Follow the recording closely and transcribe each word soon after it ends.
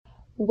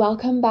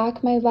Welcome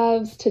back, my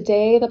loves.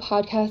 Today, the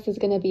podcast is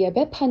going to be a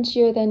bit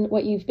punchier than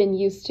what you've been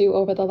used to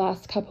over the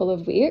last couple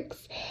of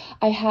weeks.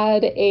 I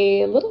had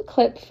a little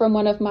clip from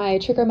one of my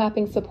trigger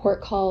mapping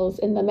support calls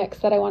in the mix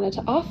that I wanted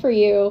to offer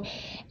you.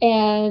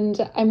 And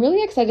I'm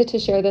really excited to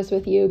share this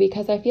with you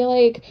because I feel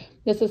like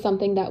this is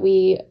something that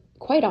we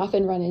quite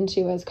often run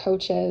into as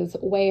coaches,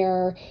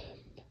 where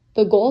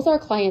the goals our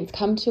clients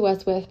come to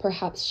us with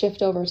perhaps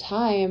shift over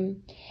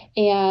time.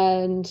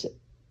 And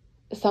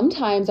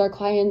sometimes our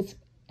clients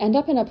end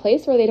up in a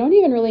place where they don't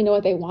even really know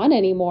what they want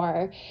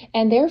anymore.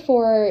 And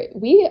therefore,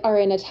 we are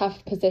in a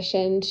tough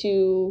position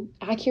to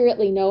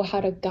accurately know how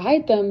to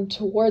guide them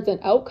towards an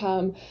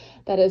outcome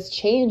that has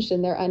changed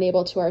and they're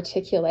unable to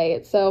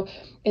articulate. So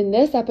in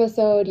this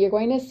episode, you're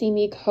going to see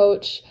me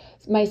coach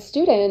my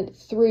student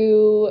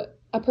through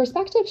a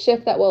perspective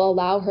shift that will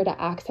allow her to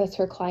access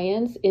her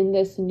clients in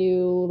this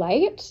new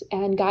light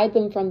and guide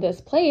them from this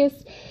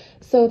place,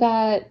 so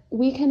that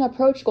we can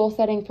approach goal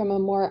setting from a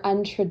more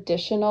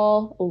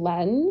untraditional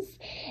lens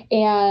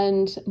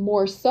and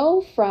more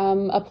so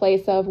from a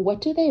place of what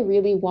do they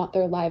really want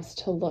their lives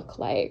to look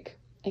like.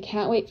 I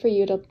can't wait for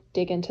you to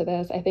dig into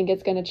this. I think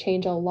it's going to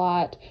change a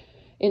lot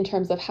in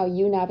terms of how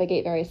you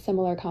navigate very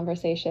similar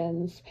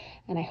conversations,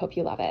 and I hope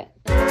you love it.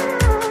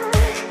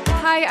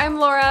 Hi, I'm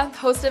Laura,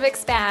 host of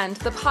Expand,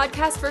 the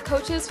podcast for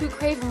coaches who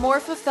crave more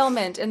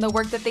fulfillment in the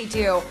work that they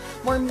do,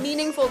 more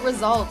meaningful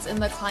results in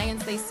the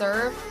clients they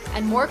serve,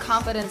 and more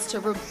confidence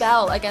to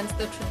rebel against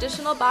the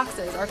traditional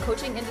boxes our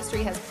coaching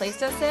industry has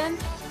placed us in,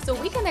 so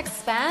we can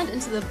expand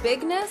into the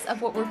bigness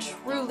of what we're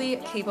truly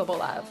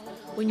capable of.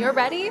 When you're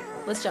ready,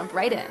 let's jump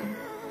right in.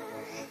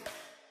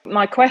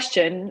 My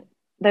question,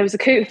 there was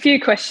a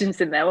few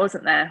questions in there,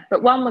 wasn't there?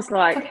 But one was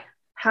like, okay,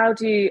 how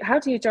do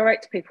you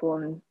direct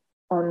people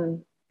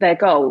on their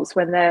goals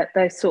when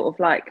they sort of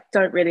like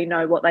don't really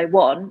know what they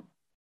want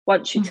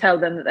once you tell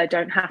them that they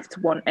don't have to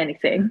want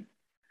anything?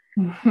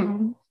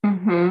 Okay.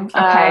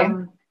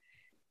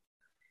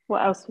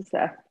 What else was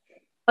there?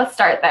 Let's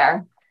start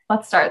there.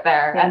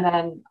 Yeah. And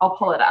then I'll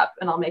pull it up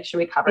and I'll make sure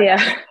we cover it.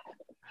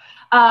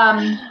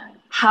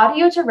 How do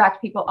you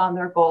direct people on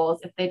their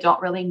goals if they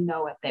don't really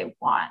know what they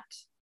want?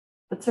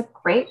 That's a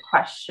great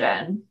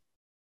question.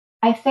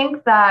 I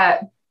think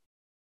that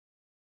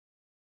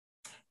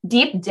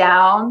deep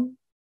down,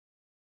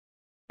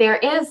 there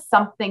is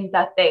something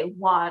that they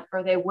want,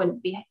 or they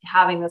wouldn't be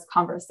having this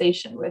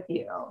conversation with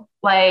you.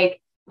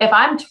 Like, if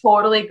I'm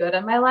totally good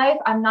in my life,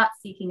 I'm not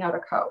seeking out a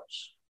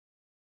coach.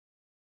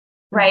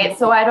 Right.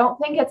 So I don't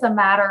think it's a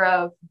matter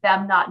of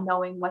them not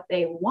knowing what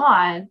they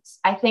want.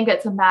 I think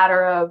it's a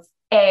matter of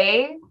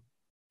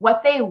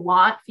what they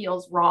want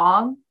feels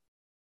wrong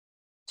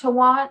to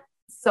want.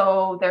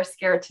 So they're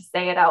scared to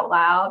say it out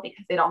loud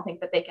because they don't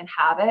think that they can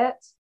have it.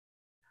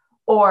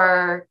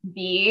 Or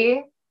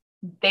B,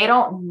 they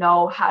don't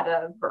know how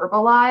to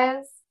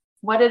verbalize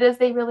what it is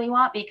they really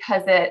want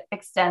because it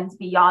extends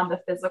beyond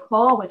the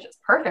physical, which is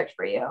perfect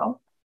for you.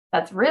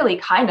 That's really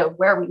kind of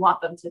where we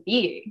want them to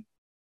be,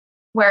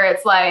 where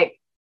it's like,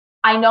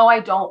 I know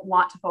I don't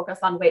want to focus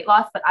on weight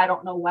loss, but I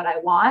don't know what I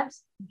want.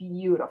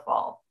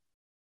 Beautiful.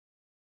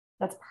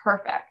 That's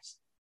perfect.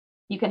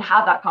 You can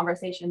have that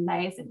conversation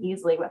nice and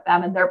easily with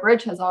them, and their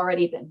bridge has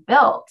already been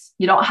built.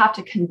 You don't have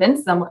to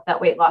convince them that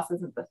weight loss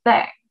isn't the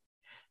thing.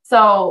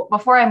 So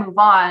before I move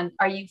on,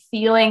 are you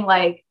feeling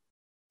like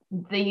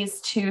these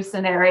two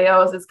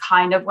scenarios is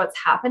kind of what's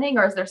happening,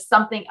 or is there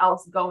something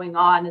else going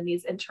on in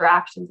these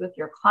interactions with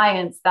your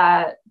clients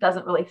that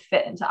doesn't really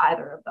fit into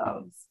either of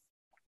those?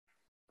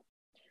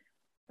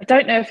 I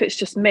don't know if it's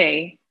just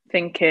me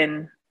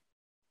thinking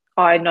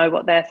I know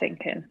what they're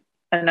thinking,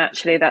 and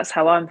actually that's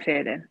how I'm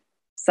feeling.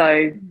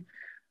 So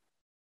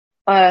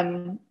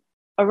I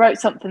wrote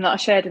something that I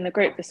shared in the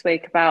group this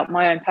week about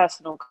my own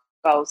personal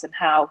goals and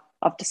how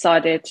I've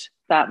decided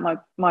that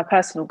my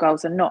personal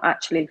goals are not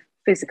actually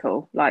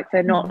physical. Like,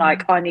 they're not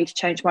like I need to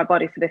change my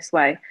body for this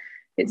way.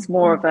 It's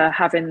more of a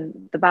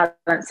having the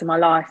balance in my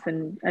life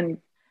and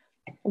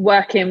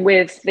working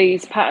with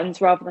these patterns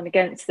rather than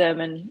against them,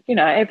 and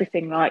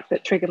everything like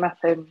that trigger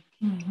mapping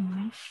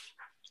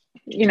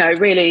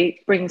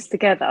really brings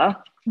together.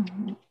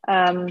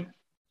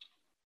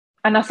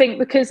 And I think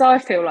because I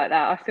feel like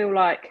that, I feel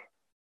like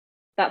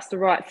that's the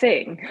right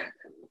thing.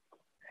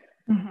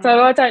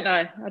 So I don't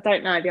know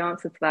the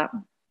answer to that.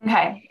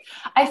 Okay.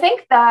 I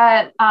think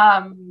that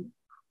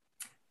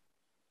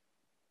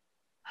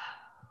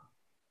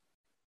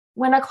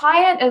when a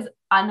client is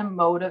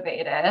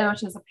unmotivated,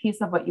 which is a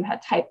piece of what you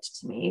had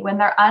typed to me, when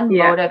they're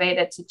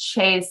unmotivated to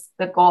chase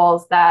the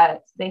goals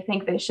that they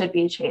think they should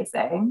be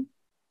chasing,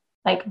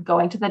 like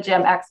going to the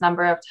gym X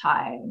number of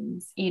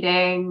times,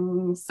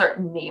 eating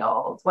certain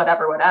meals,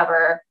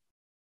 whatever,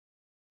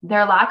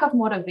 their lack of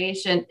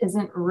motivation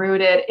isn't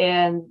rooted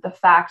in the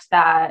fact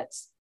that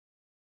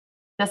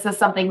this is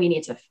something we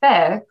need to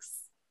fix.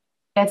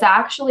 It's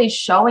actually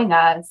showing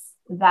us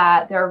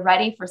that they're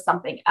ready for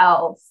something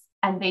else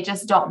and they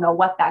just don't know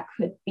what that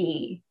could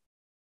be.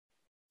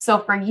 So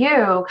for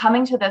you,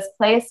 coming to this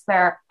place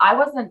where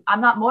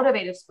I'm not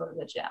motivated to go to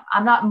the gym.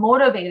 I'm not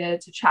motivated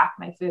to track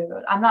my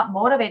food. I'm not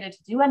motivated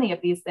to do any of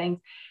these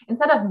things.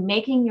 Instead of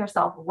making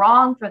yourself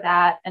wrong for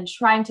that and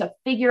trying to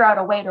figure out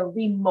a way to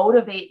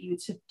remotivate you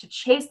to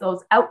chase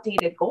those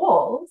outdated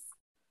goals,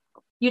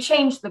 you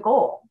change the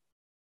goal.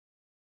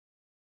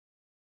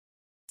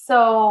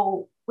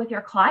 So with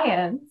your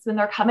clients, when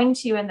they're coming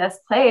to you in this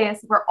place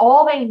where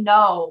all they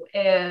know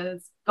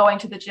is going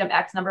to the gym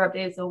X number of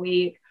days a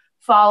week,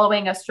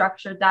 following a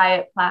structured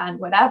diet plan,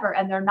 whatever,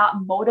 and they're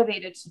not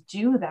motivated to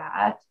do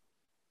that,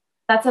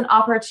 that's an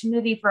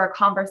opportunity for a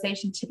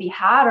conversation to be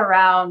had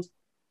around,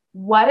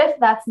 what if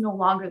that's no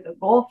longer the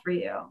goal for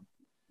you?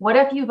 What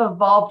if you've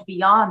evolved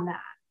beyond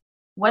that?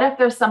 What if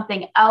there's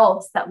something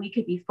else that we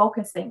could be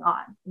focusing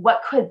on?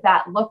 What could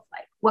that look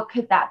like? What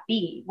could that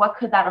be? What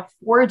could that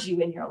afford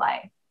you in your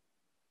life?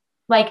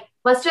 Like,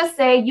 let's just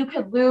say you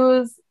could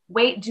lose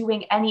weight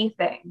doing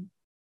anything.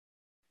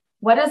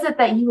 What is it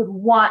that you would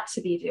want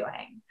to be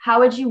doing? How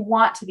would you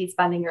want to be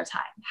spending your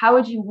time? How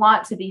would you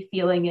want to be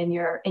feeling in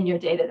your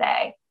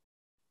day-to-day?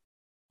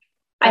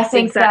 I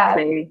think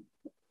exactly,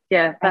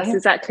 that's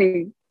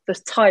exactly the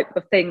type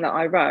of thing that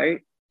I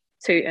wrote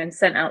to and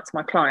sent out to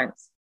my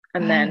clients.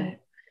 And then,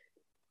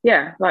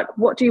 like,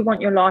 what do you want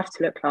your life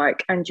to look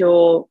like? And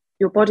your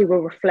body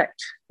will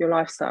reflect your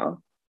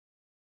lifestyle,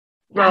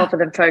 rather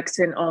than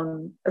focusing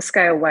on a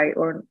scale weight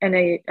or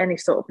any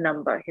sort of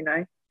number, you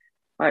know.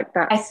 Like,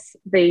 that's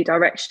the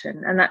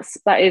direction. And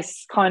that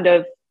is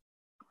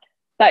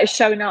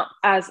showing up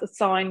as a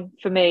sign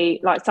for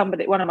me. Like,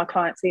 one of my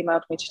clients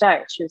emailed me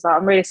today. She was like,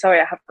 I'm really sorry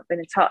I haven't been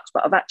in touch,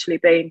 but I've actually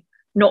been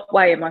not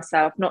weighing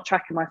myself, not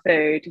tracking my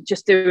food,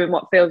 just doing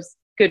what feels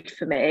good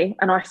for me.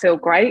 And I feel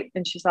great.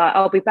 And she's like,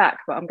 I'll be back,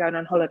 but I'm going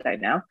on holiday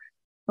now. I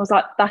was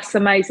like, that's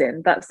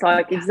amazing. That's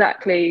like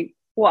exactly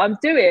what I'm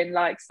doing.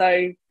 Like,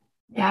 so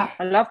I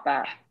love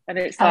that. And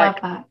it's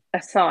like a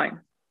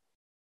sign.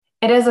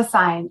 It is a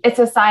sign. It's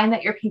a sign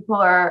that your people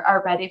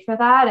are ready for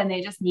that, and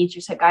they just need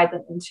you to guide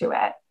them into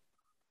it.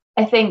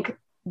 I think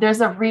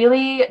there's a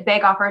really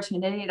big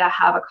opportunity to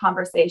have a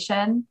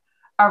conversation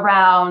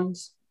around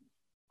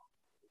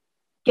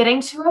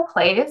getting to a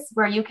place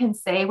where you can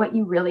say what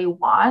you really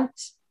want,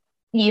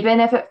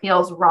 even if it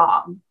feels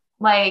wrong.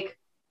 Like,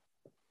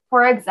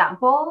 for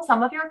example,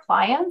 some of your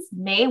clients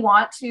may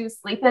want to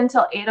sleep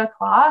until 8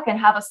 o'clock and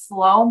have a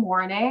slow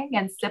morning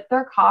and sip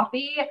their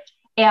coffee,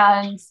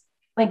 and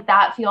like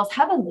that feels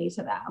heavenly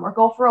to them, or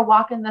go for a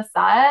walk in the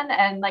sun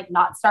and like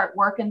not start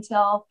work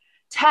until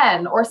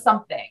 10 or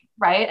something,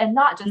 right? And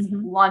not just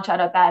launch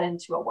out of bed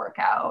into a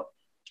workout.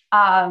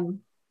 And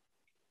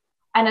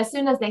as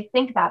soon as they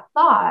think that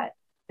thought,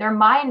 their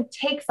mind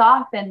takes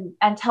off and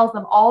tells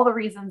them all the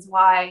reasons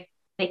why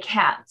they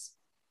can't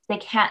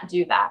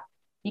do that,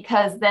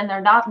 because then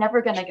they're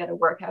never going to get a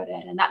workout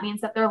in. And that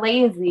means that they're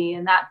lazy,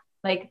 and that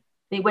like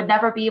they would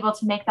never be able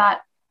to make that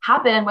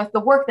happen with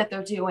the work that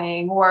they're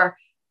doing, or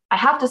I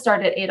have to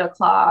start at 8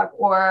 o'clock,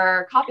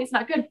 or coffee's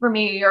not good for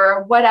me,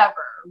 or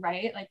whatever,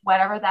 right? Like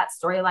whatever that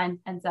storyline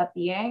ends up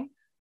being.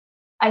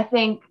 I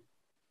think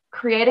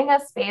creating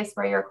a space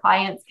where your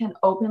clients can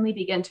openly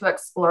begin to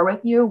explore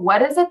with you,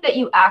 what is it that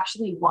you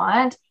actually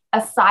want,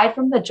 aside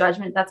from the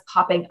judgment that's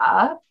popping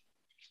up,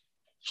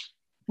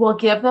 will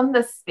give them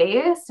the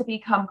space to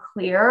become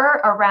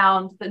clear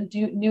around the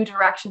new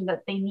direction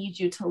that they need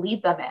you to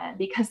lead them in,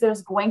 because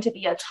there's going to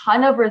be a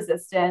ton of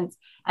resistance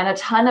and a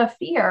ton of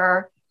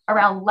fear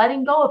around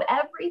letting go of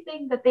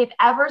everything that they've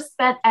ever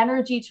spent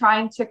energy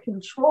trying to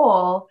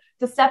control,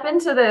 to step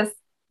into this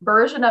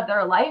version of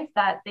their life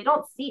that they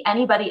don't see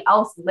anybody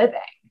else living.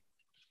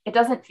 It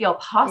doesn't feel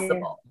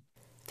possible.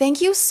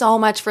 Thank you so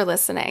much for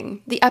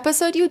listening. The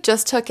episode you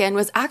just took in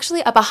was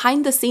actually a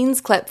behind the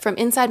scenes clip from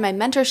inside my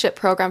mentorship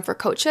program for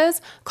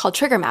coaches called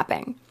Trigger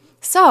Mapping.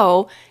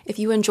 So if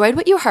you enjoyed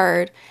what you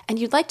heard and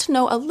you'd like to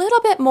know a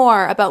little bit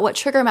more about what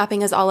trigger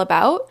mapping is all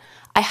about,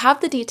 I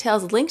have the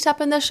details linked up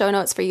in the show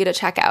notes for you to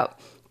check out.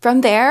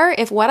 From there,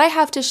 if what I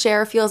have to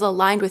share feels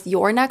aligned with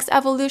your next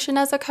evolution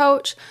as a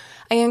coach,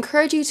 I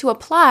encourage you to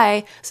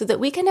apply so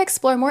that we can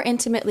explore more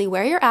intimately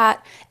where you're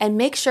at and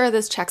make sure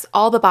this checks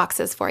all the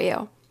boxes for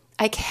you.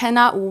 I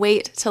cannot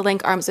wait to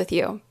link arms with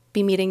you.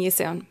 Be meeting you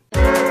soon.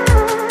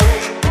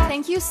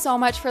 Thank you so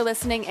much for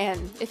listening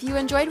in. If you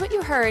enjoyed what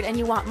you heard and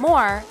you want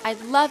more,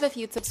 I'd love if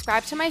you'd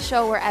subscribe to my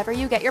show wherever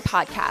you get your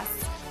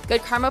podcasts.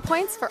 Good karma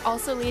points for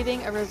also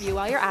leaving a review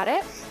while you're at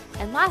it.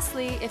 And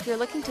lastly, if you're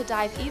looking to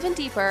dive even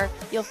deeper,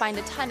 you'll find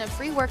a ton of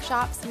free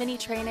workshops, mini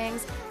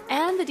trainings,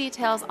 and the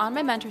details on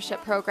my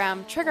mentorship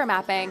program, Trigger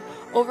Mapping,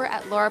 over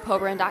at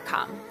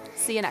laurapobrin.com.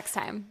 See you next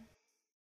time.